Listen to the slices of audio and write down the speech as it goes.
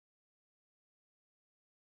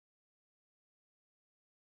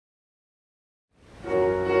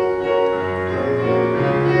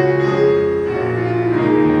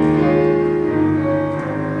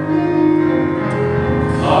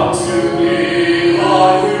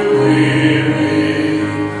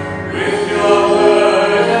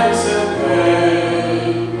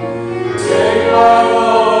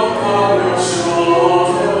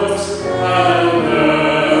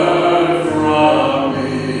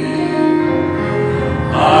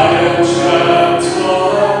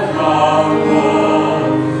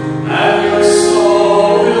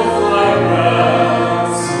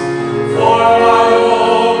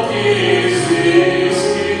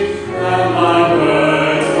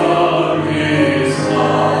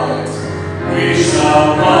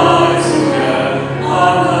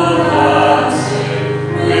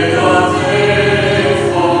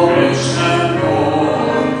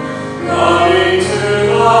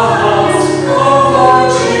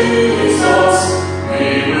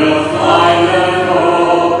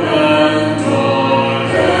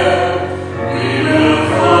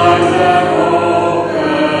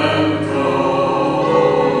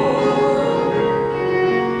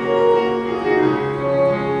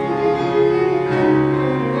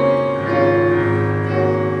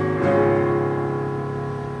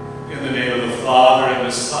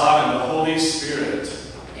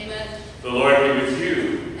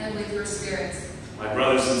And with your spirit. My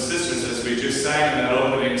brothers and sisters, as we just sang in that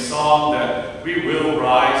opening song, that we will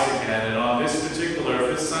rise again. And on this particular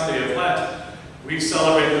 5th Sunday of Lent, we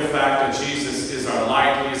celebrate the fact that Jesus is our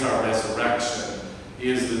light, He is our resurrection, He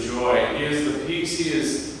is the joy, He is the peace, He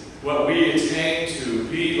is what we attain to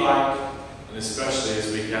be like, and especially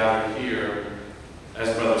as we gather here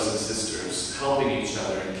as brothers and sisters, helping each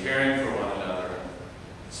other and caring for one another.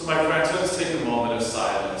 So my friends, let's take a moment of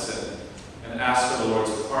silence and ask for the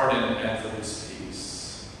Lord's pardon and for His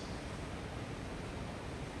peace.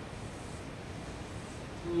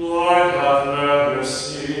 Lord, have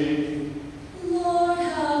mercy. Lord,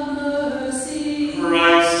 have mercy.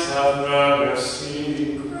 Christ, have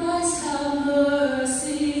mercy. Christ, have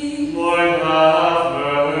mercy. Lord, have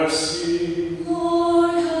mercy.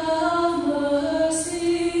 Lord, have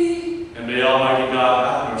mercy. And may Almighty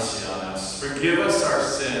God have mercy on us, forgive us our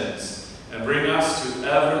sins, and bring us to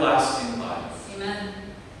everlasting life. Amen.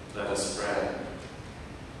 Let us pray.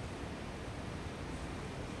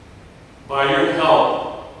 By your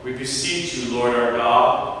help, we beseech you, Lord our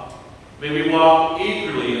God, may we walk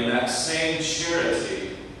eagerly in that same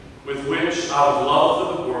charity with which, out of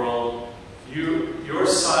love for the world, your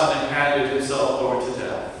Son handed Himself over to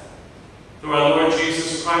death. Through our Lord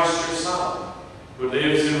Jesus Christ, your Son, who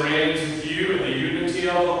lives and reigns with you in the unity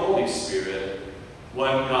of the Holy Spirit,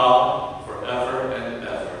 one God, forever and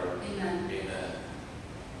ever. Amen. Amen.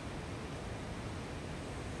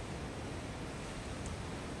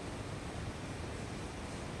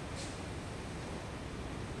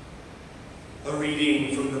 A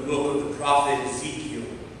reading from the book of the prophet Ezekiel.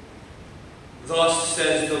 Thus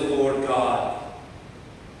says the Lord God,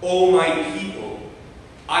 O my people,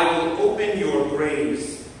 I will open your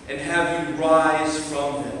graves and have you rise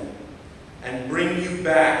from them, and bring you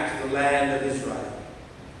back to the land of Israel.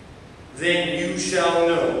 Then you shall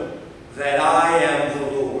know that I am the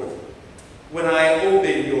Lord, when I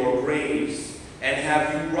open your graves and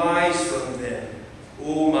have you rise from them,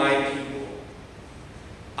 O my people.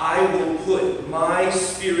 I will put my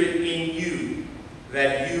spirit in you,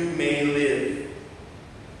 that you may live,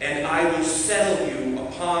 and I will settle you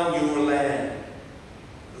upon your land.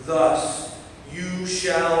 Thus you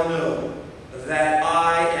shall know that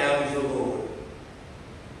I am the Lord.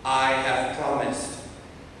 I have promised,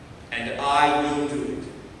 and I will do it,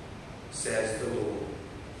 says the Lord.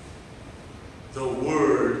 The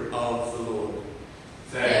word of the Lord.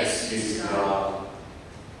 Thanks be to God.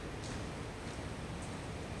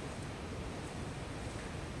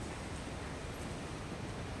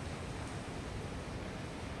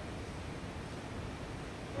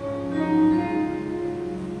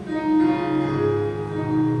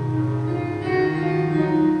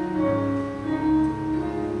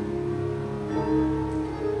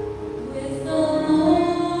 With the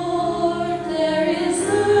Lord there is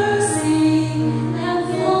mercy and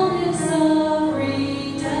fullness of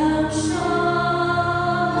redemption.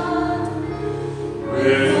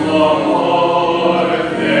 With the Lord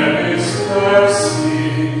there is mercy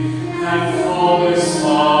and fullness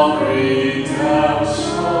of redemption.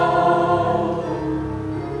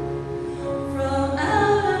 From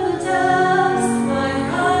out of the depths I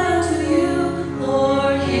cry to you,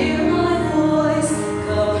 Lord, hear my voice,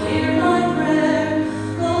 come hear my prayer.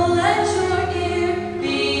 Oh, let your ear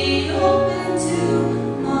be open to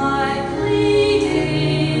my pleading.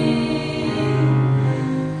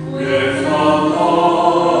 With the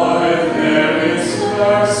Lord there is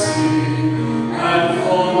mercy and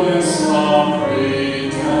fullness of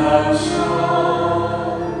redemption.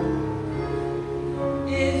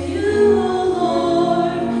 If you, O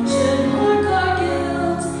Lord, should mark our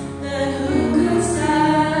guilt, then who could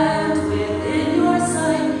stand within your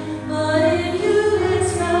sight? But in you is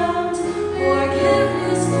found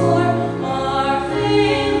forgiveness for our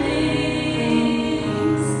failings.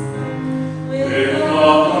 With the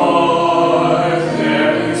Lord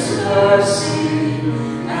there is mercy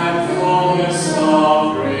and fullness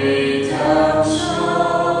of redemption.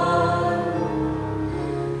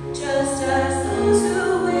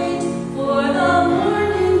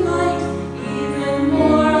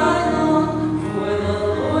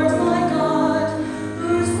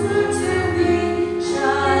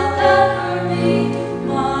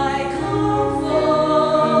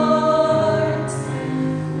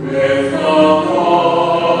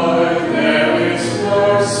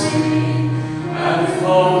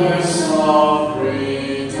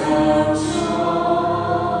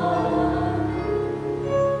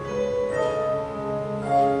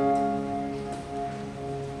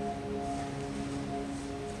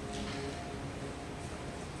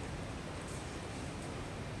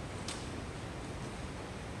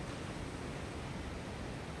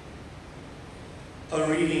 A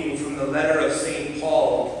reading from the letter of St.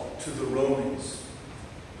 Paul to the Romans.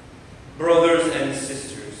 Brothers and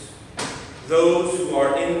sisters, those who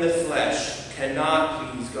are in the flesh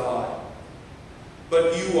cannot please God.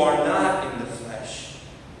 But you are not in the flesh.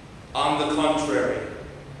 On the contrary,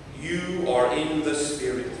 you are in the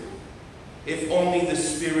Spirit, if only the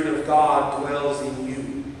Spirit of God dwells in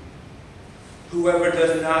you. Whoever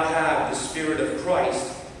does not have the Spirit of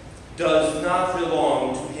Christ does not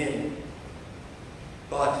belong to him.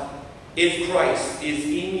 But if Christ is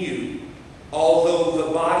in you, although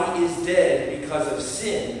the body is dead because of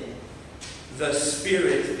sin, the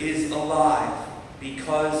Spirit is alive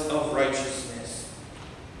because of righteousness.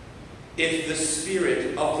 If the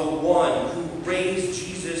Spirit of the one who raised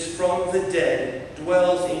Jesus from the dead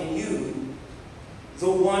dwells in you,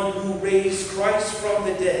 the one who raised Christ from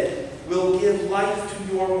the dead will give life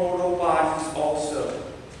to your mortal bodies also,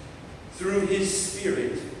 through his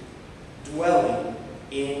Spirit dwelling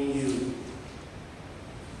in you.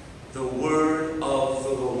 The word of the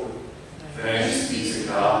Lord. Thanks be to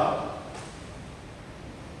God.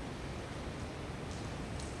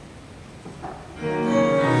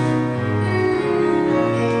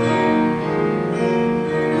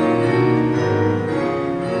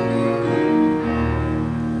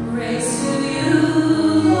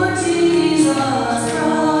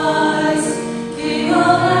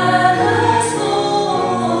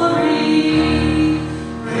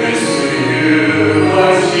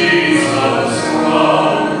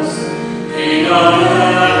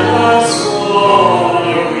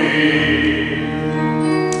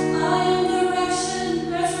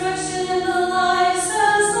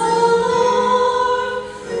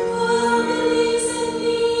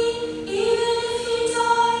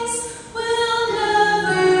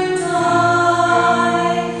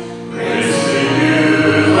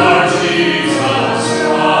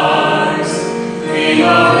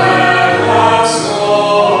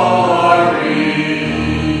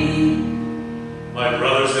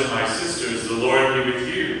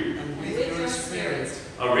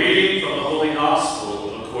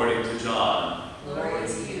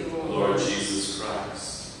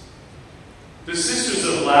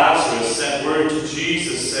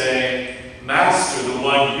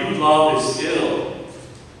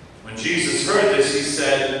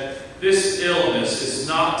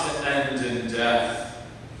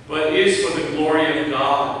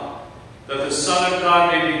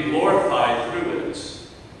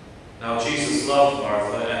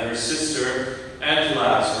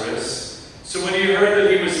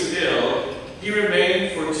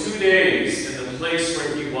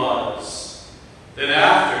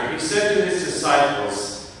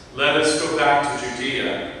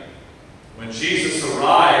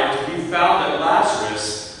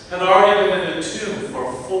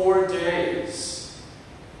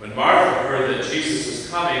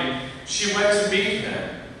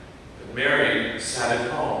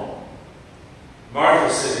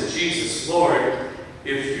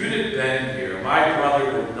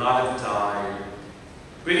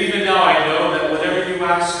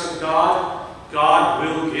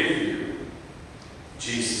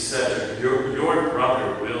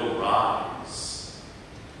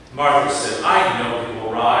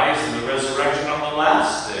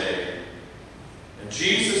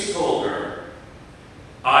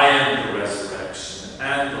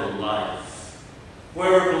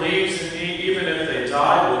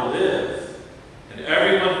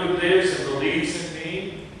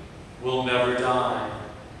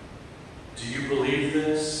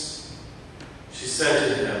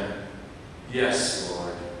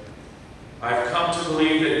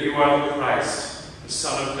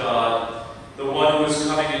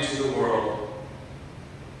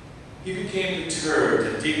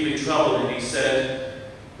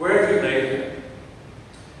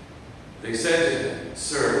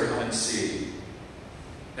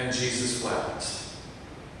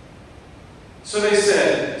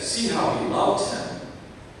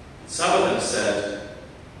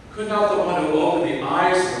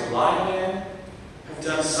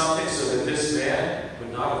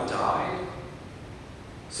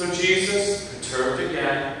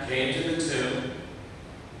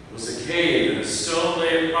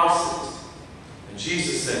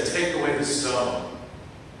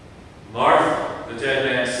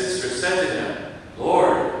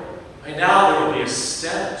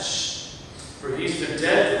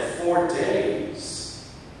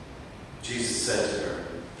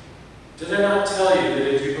 Did I not tell you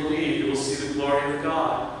that if you believe, you will see the glory of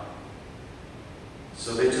God?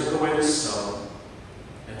 So they took away the stone,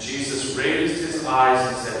 and Jesus raised his eyes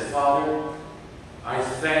and said, Father, I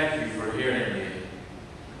thank you for hearing me.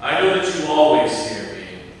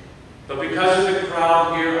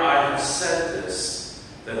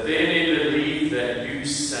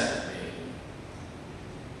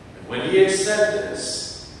 said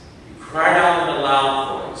this, he cried out in a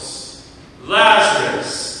loud voice,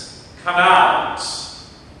 "Lazarus, come out!"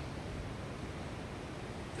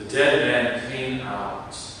 The dead man came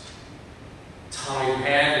out, tied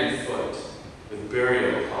hand and foot with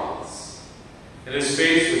burial cloths, and his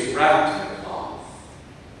face was wrapped in a cloth.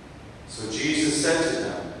 So Jesus said to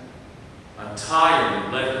them, "Untie him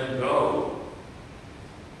and let him go."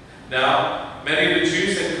 Now, many of the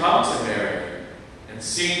Jews had come to Mary, and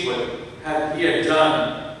seeing what he had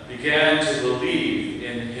done, began to believe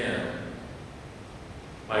in him.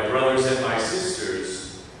 My brothers and my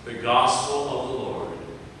sisters, the gospel of the Lord.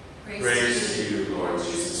 Praise to you, Lord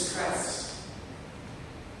Jesus Christ.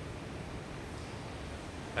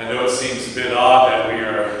 I know it seems a bit odd that we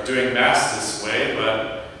are doing Mass this way,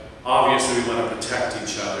 but obviously we want to protect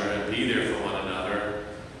each other and be there for one another.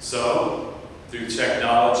 So, through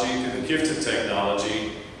technology, through the gift of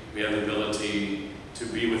technology, we have the ability to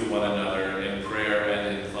be with one another in prayer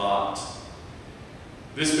and in thought.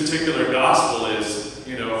 This particular gospel is,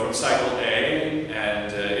 from cycle A,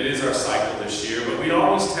 and it is our cycle this year, but we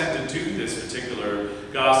always tend to do this particular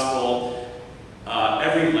gospel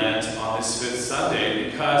every Lent on this fifth Sunday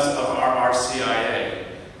because of our RCIA.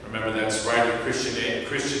 Remember, that's Rite of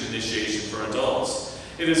Christian Initiation for Adults.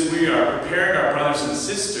 It is we are preparing our brothers and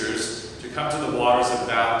sisters to come to the waters of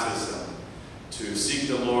baptism, to seek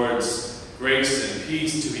the Lord's grace and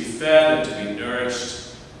peace, to be fed and to be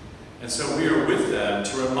nourished. And so we are with them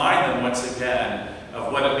to remind them once again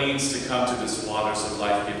of what it means to come to this waters of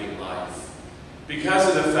life-giving life. Because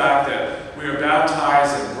of the fact that we are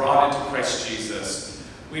baptized and brought into Christ Jesus,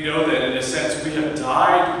 we know that in a sense we have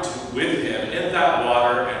died with him in that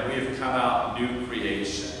water and we have come out new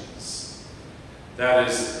creations. That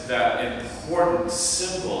is that important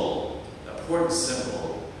symbol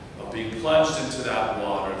of being plunged into that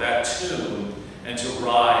water, that tomb, and to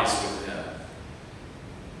rise with him.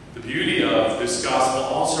 The beauty of this gospel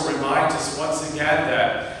also reminds us once again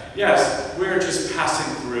that, yes, we're just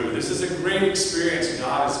passing through. This is a great experience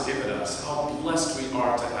God has given us. How blessed we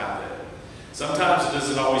are to have it. Sometimes it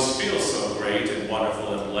doesn't always feel so great and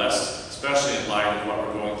wonderful and blessed, especially in light of what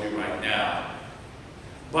we're going through right now.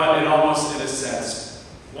 But it almost, in a sense,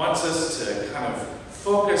 wants us to kind of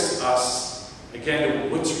focus us, again,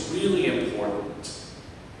 to what's really important.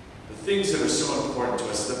 The things that are so important to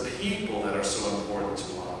us, the people that are so important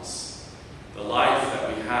to us, the life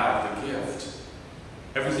that we have, the gift.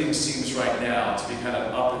 Everything seems right now to be kind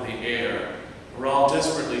of up in the air. We're all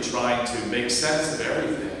desperately trying to make sense of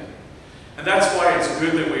everything. And that's why it's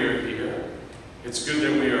good that we are here. It's good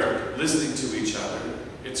that we are listening to each other.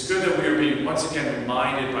 It's good that we are being once again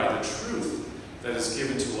reminded by the truth that is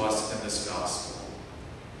given to us in this gospel.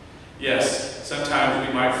 Yes, sometimes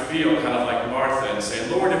we might feel kind of like Martha and say,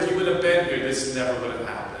 "Lord, if you would have been here, this never would have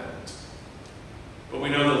happened." But we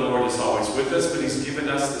know the Lord is always with us, but he's given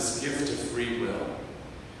us this gift of free will.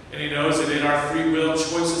 And he knows that in our free will,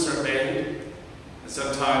 choices are made. And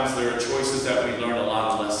sometimes there are choices that we learn a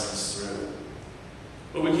lot of lessons through.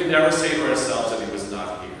 But we can never say to ourselves that he was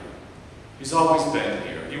not here. He's always been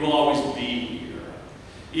here. He will always be here.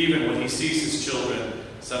 Even when he sees his children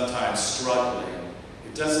sometimes struggling,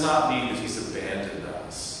 it does not mean that he's abandoned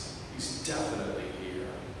us. He's definitely here,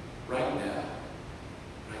 right now.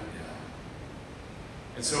 Right now.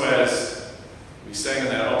 And so as we sang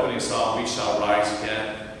in that opening song, "We Shall Rise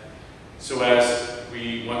Again," so as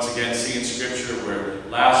we once again see in Scripture where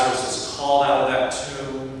Lazarus is called out of that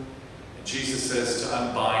tomb, and Jesus says to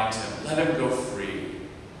unbind him, let him go free.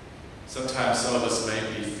 Sometimes some of us may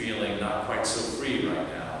be feeling not quite so free right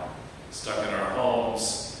now, stuck in our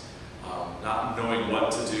homes, not knowing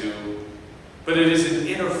what to do. But it is an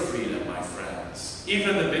inner freedom, my friends.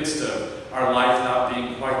 Even in the midst of our life not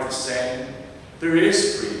being quite the same, there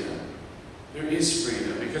is freedom. There is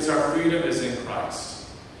freedom because our freedom is in Christ.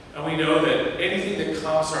 And we know that anything that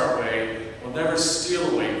comes our way will never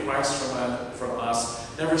steal away Christ from us,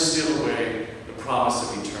 never steal away the promise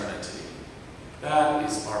of eternity. That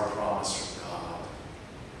is our promise from God.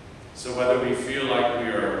 So whether we feel like we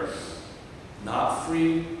are not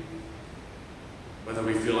free, whether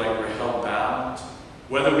we feel like we're held bound,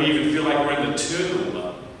 whether we even feel like we're in the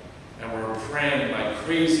tomb and we're praying like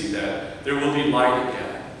crazy that there will be light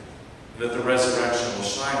again, that the resurrection will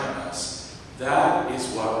shine on us, that is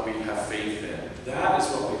what we have faith in. That is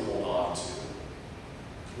what we hold on to.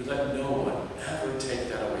 We let no one ever take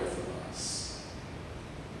that away from us.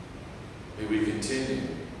 May we continue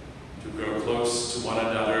to grow close to one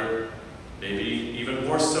another, maybe even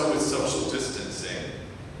more so with social distancing.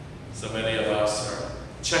 So many of us are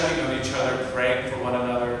checking on each other, praying for one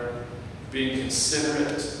another, being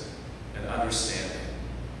considerate and understanding.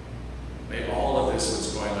 May all of this,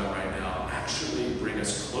 what's going on right now, actually bring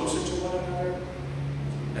us closer to one another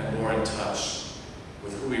and more in touch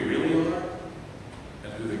with who we really are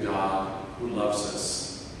and who the God who loves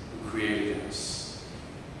us, who created us.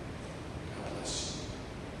 God bless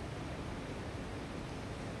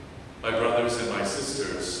you. My brothers and my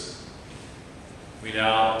sisters, we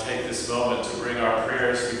now take this moment to bring our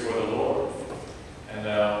prayers before the Lord. And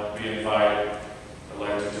now we invite the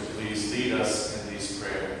lector to please lead us in these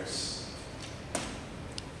prayers.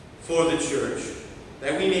 For the Church,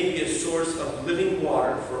 that we may be a source of living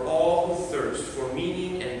water for all who thirst for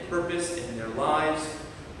meaning and purpose in their lives,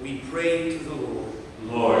 we pray to the Lord.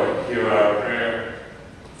 Lord, hear our prayer.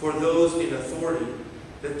 For those in authority,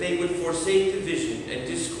 that they would forsake division and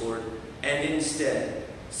discord, and instead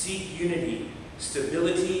seek unity,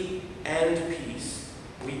 stability, and peace,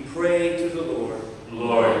 we pray to the Lord.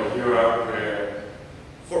 Lord, hear our prayer.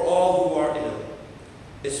 For all who are ill,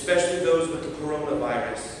 especially those with the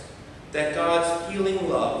coronavirus, that God's healing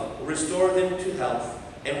love will restore them to health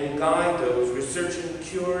and will guide those researching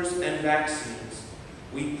cures and vaccines,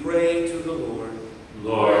 we pray to the Lord.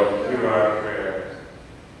 Lord, hear our prayer.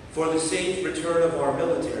 For the safe return of our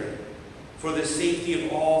military, for the safety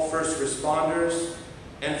of all first responders,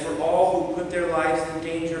 and for all who put their lives in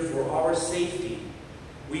danger for our safety,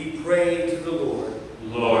 we pray to the Lord.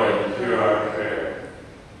 Lord, hear our prayer.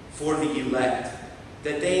 For the elect,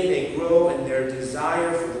 that they may grow in their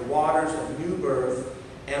desire for the waters of new birth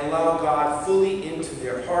and allow God fully into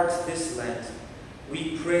their hearts this Lent,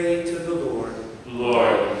 we pray to the Lord.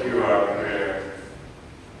 Lord, hear our prayer.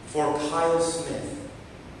 For Kyle Smith,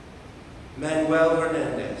 Manuel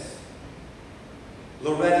Hernandez,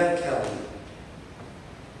 Loretta Kelly,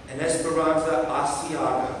 and Esperanza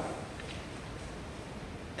Asiaga,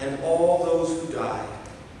 and all those who died,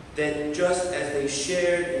 that just as they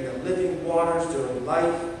shared in the living waters during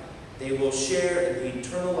life, they will share in the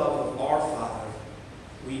eternal love of our Father.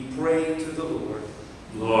 We pray to the Lord.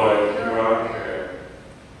 Lord, hear our prayer.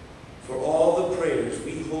 For all the prayers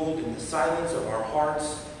we hold in the silence of our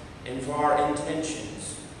hearts, and for our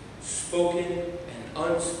intentions, spoken and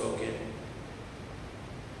unspoken,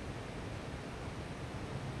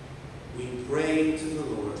 we pray to the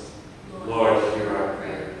Lord. Lord, hear our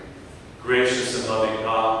prayer. Gracious and loving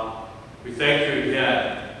God, we thank you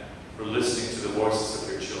again for listening to the voices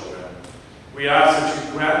of your children. We ask that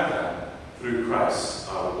you grant them through Christ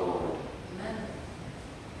our Lord.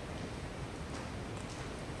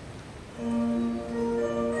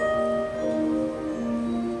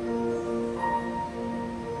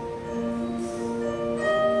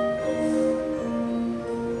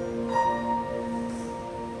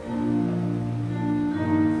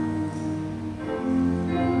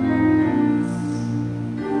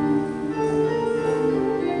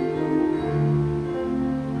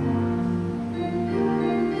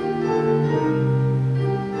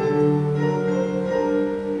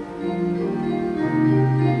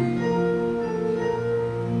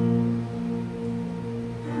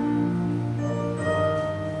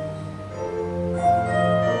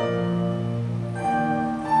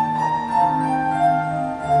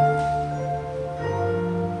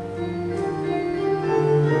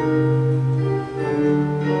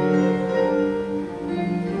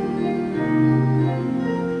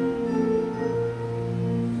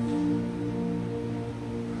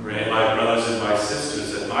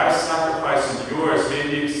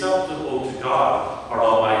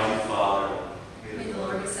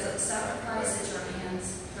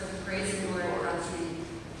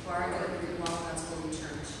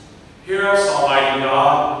 Hear us, Almighty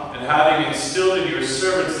God, and having instilled in your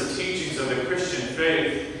servants the teachings of the Christian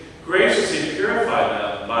faith, graciously purify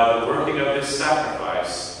them by the working of this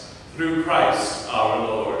sacrifice, through Christ our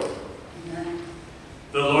Lord. Amen.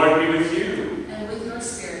 The Lord be with you. And with your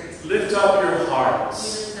spirit. Lift up your We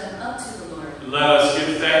hearts. lift them up to the Lord. Let us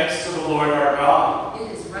give thanks to the Lord our God.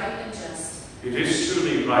 It is right and just. It is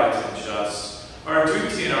truly right and just, our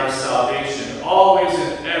duty and our salvation, always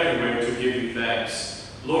and everywhere to give you thanks.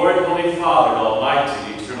 Lord, Holy Father,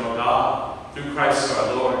 Almighty, Eternal God, through Christ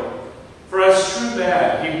our Lord. For as true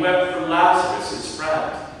man, he wept for Lazarus, his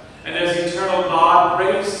friend, and as eternal God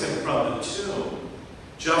raised him from the tomb,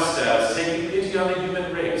 just as, taking pity on the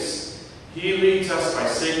human race, he leads us by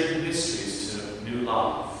sacred mysteries to new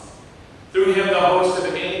life. Through him the host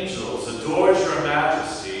of angels adores your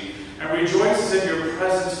majesty and rejoices in your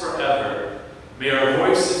presence forever. May our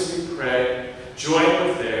voices, we pray, join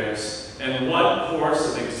with theirs in one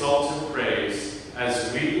chorus of exultant praise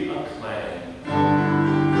as we acclaim.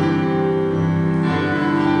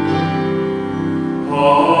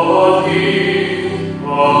 Holy,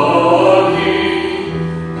 holy,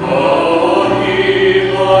 holy.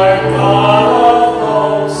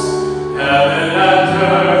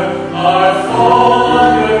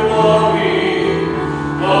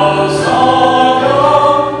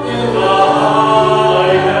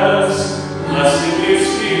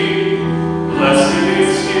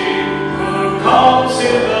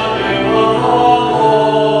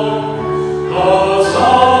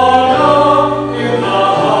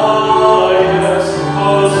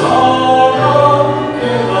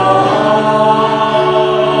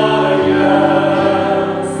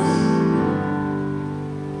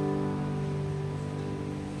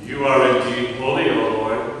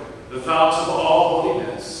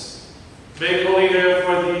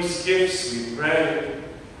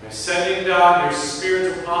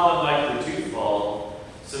 Spirit upon them like the dewfall,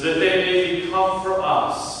 so that they may become for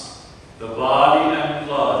us the body and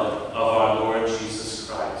blood of our Lord Jesus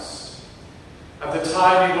Christ. At the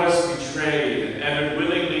time he was betrayed and entered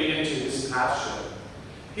willingly into his passion,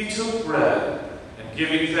 he took bread and,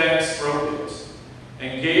 giving thanks, broke it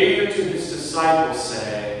and gave it to his disciples,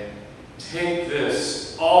 saying, "Take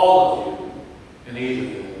this, all of you, and eat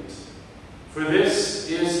of it. For this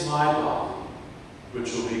is my body,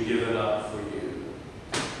 which will be given up for you."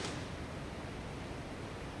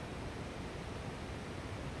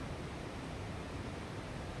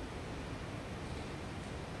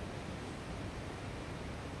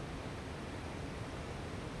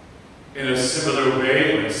 In a similar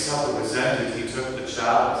way, when supper was ended, he took the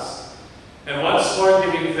chalice, and once more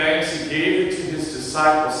giving thanks, he gave it to his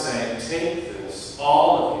disciples, saying, "Take this,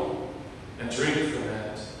 all of you, and drink from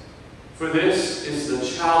it. For this is the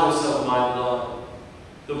chalice of my blood,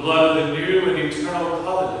 the blood of the new and eternal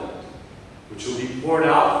covenant, which will be poured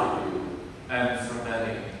out for you and for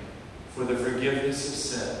many, for the forgiveness of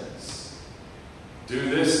sins.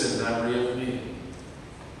 Do this in memory of me."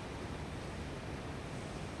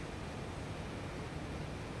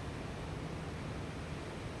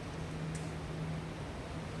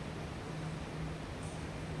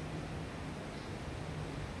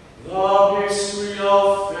 The mystery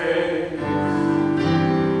of faith.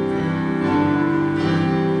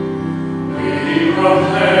 We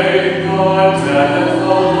proclaim your death, O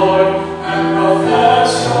Lord, and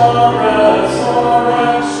profess your resurrection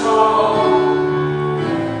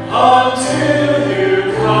until you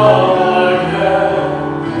come again,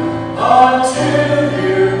 until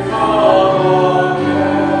you come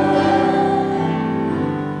again.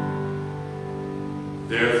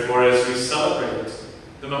 Therefore, as we celebrate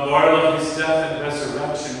the memorial of his death and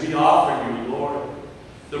resurrection, we offer you, Lord,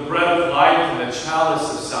 the bread of life and the chalice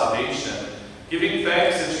of salvation, giving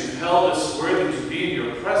thanks that you've held us worthy to be in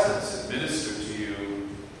your presence and minister to you.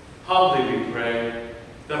 Humbly we pray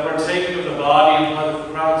that, partaking of the body and blood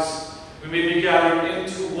of Christ, we may be gathered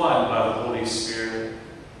into one by the Holy Spirit.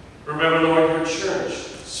 Remember, Lord, your church,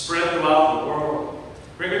 spread throughout the world.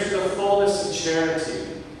 Bring her to the fullness of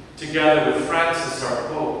charity, together with Francis, our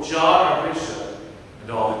Pope, John, our Bishop,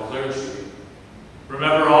 and all the clergy.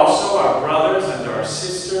 Remember also our brothers and our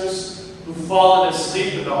sisters who've fallen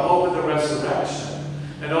asleep in the hope of the resurrection,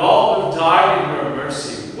 and all who have died in your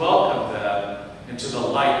mercy. Welcome them into the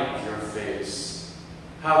light of your face.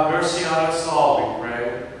 Have mercy on us all, we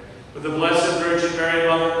pray, with the Blessed Virgin Mary,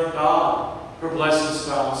 Mother of God, her blessed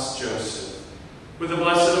spouse Joseph, with the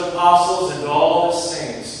blessed apostles and all the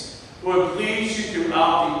saints who have pleased you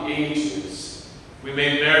throughout the ages. We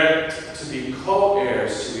may merit to be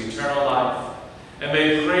co-heirs to eternal life, and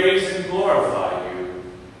may praise and glorify you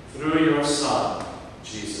through your Son,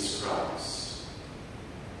 Jesus Christ.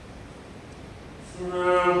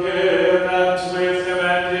 Through him and with him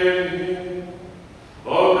and in him,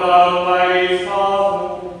 O God, Almighty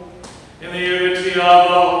Father, in the unity of the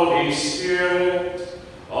Holy Spirit,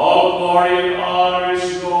 all glory and honor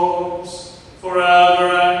is yours forever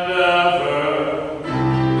and ever.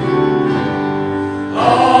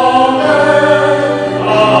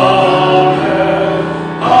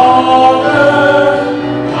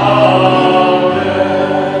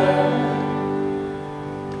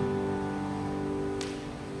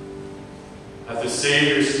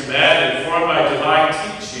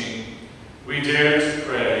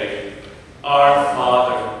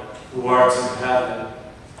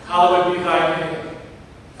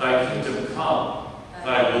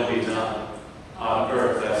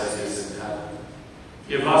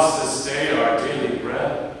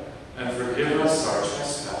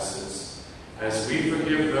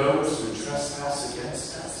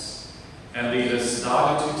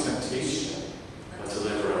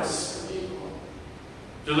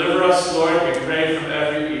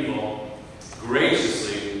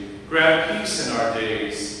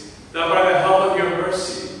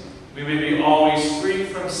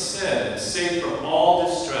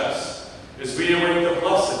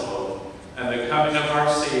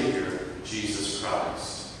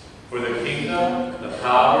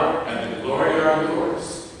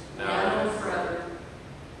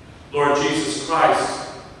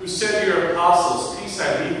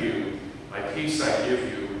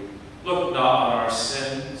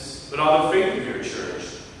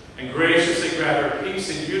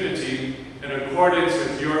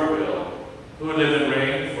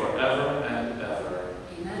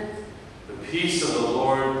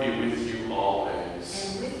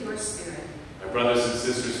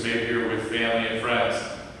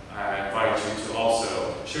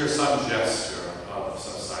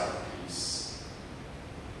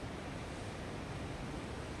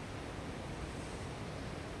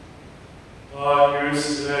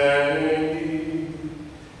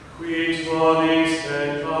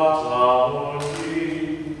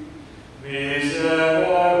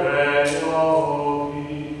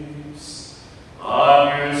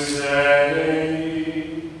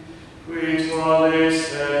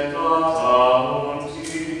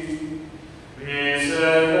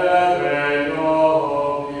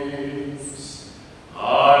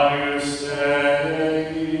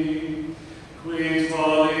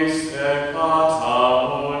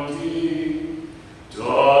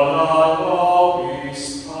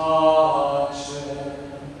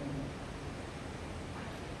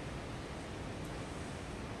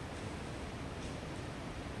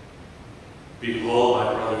 Behold,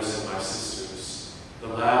 my brothers and my sisters, the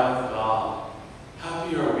Lamb of God.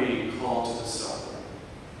 Happy are we called to the supper.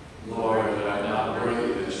 Lord, that I am not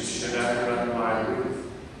worthy that you should enter under my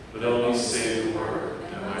roof, but only say the word,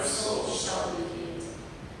 and my soul shall be healed.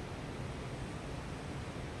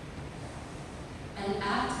 An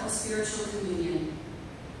act of spiritual communion.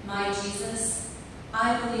 My Jesus,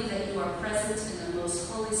 I believe that you are present in the most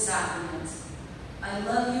holy sacrament. I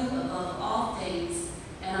love you above all things,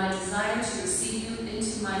 and I desire to receive you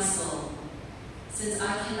into my soul. Since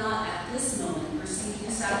I cannot at this moment receive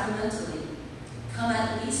you sacramentally, come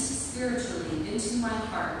at least spiritually into my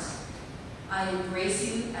heart. I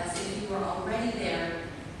embrace you as if you were already there,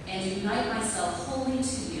 and unite myself wholly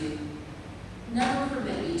to you. Never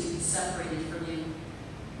permit me to be separated from you.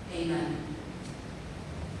 Amen.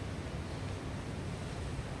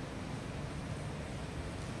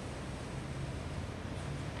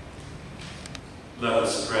 Let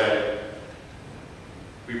us pray.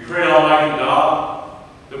 We pray, Almighty God,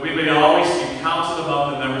 that we may always be counted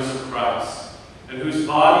among the members of Christ, in whose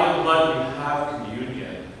body and blood we have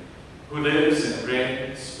communion, who lives and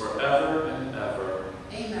reigns forever and ever.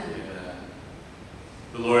 Amen. Amen.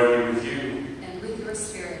 The Lord be with you. And with your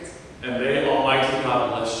spirit. And may Almighty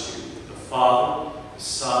God bless you, the Father, the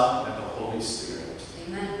Son, and the Holy Spirit.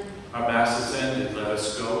 Amen. Our Mass is ended. Let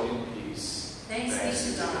us go in peace. Thanks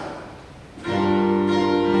be to God.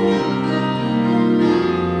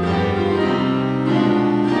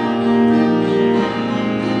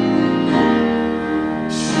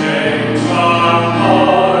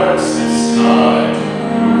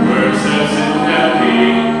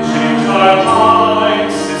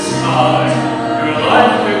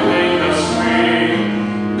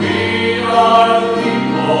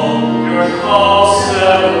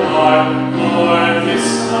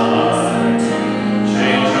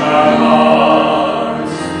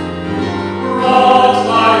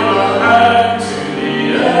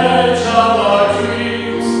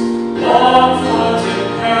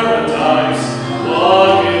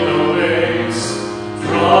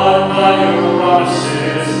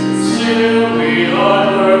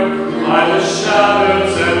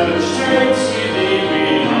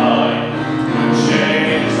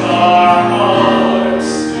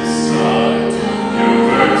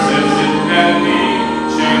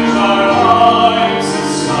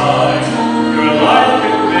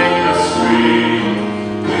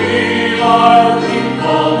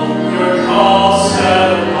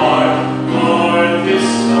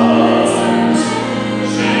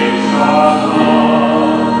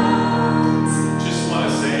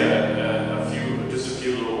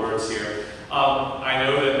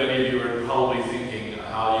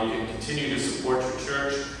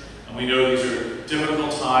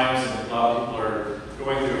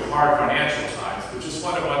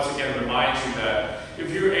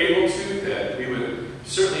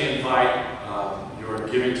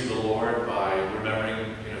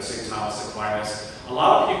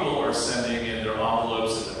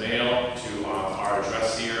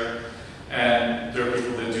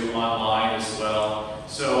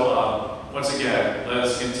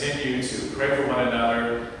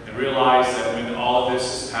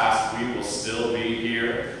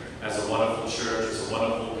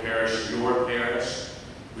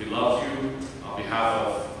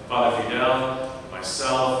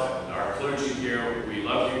 Myself and our clergy here, we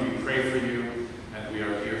love you, we pray for you, and we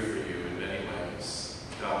are here